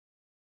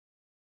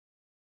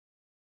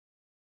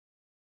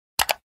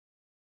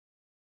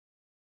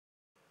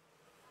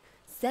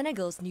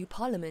Senegal's new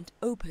parliament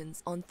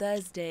opens on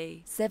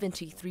Thursday.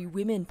 73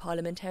 women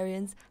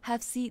parliamentarians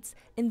have seats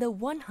in the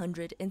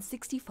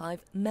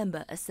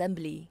 165-member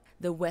assembly.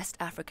 The West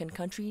African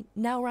country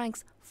now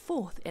ranks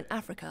 4th in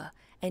Africa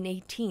and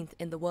 18th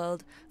in the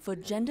world for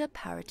gender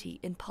parity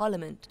in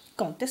parliament.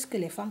 Quand est-ce que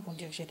les femmes vont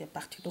diriger des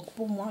partis? Donc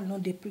pour moi, l'un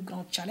des plus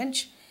grands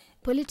challenges.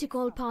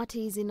 Political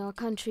parties in our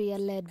country are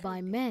led by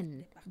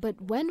men,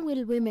 but when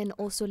will women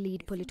also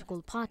lead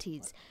political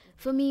parties?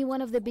 For me,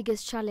 one of the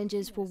biggest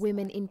challenges for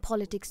women in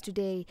politics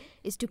today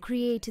is to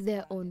create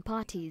their own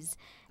parties.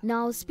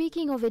 Now,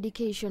 speaking of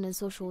education and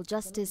social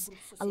justice,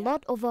 a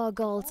lot of our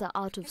girls are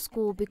out of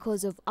school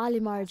because of early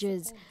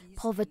marriages,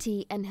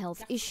 poverty and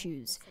health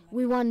issues.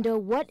 We wonder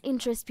what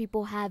interest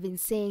people have in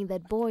saying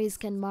that boys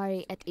can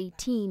marry at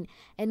 18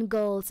 and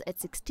girls at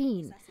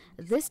 16.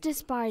 This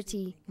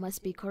disparity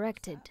must be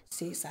corrected.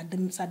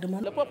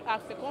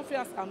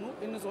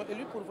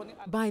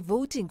 By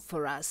voting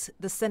for us,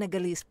 the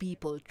Senegalese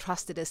people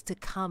trusted us to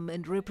come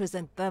and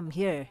represent them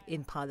here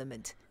in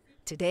Parliament.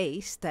 Today,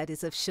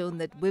 studies have shown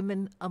that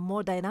women are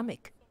more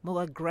dynamic,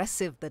 more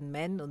aggressive than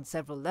men on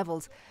several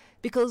levels,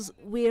 because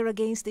we're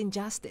against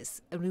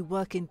injustice and we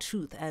work in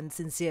truth and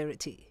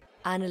sincerity.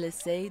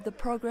 Analysts say the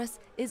progress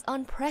is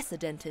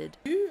unprecedented.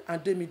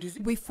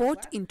 We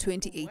fought in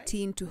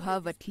 2018 to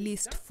have at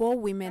least 4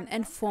 women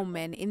and 4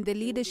 men in the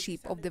leadership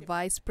of the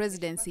Vice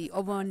Presidency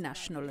of our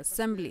National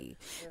Assembly.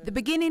 The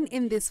beginning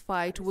in this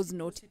fight was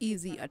not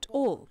easy at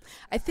all.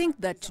 I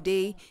think that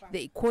today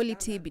the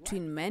equality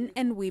between men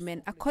and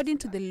women according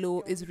to the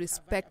law is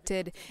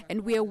respected,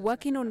 and we are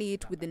working on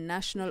it with the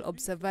National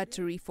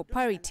Observatory for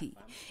Parity.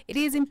 It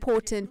is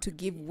important to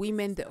give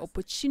women the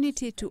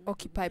opportunity to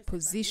occupy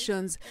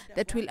positions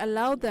that will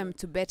allow them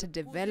to better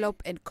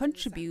develop and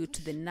contribute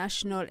to the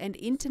national and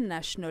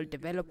international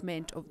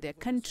development of their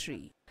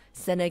country.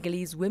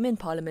 Senegalese women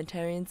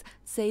parliamentarians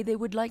say they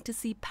would like to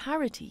see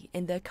parity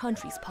in their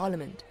country's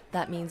parliament.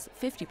 That means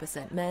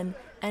 50% men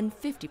and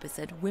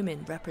 50%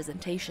 women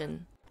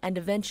representation. And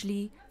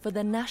eventually for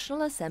the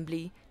National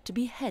Assembly to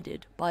be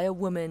headed by a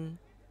woman.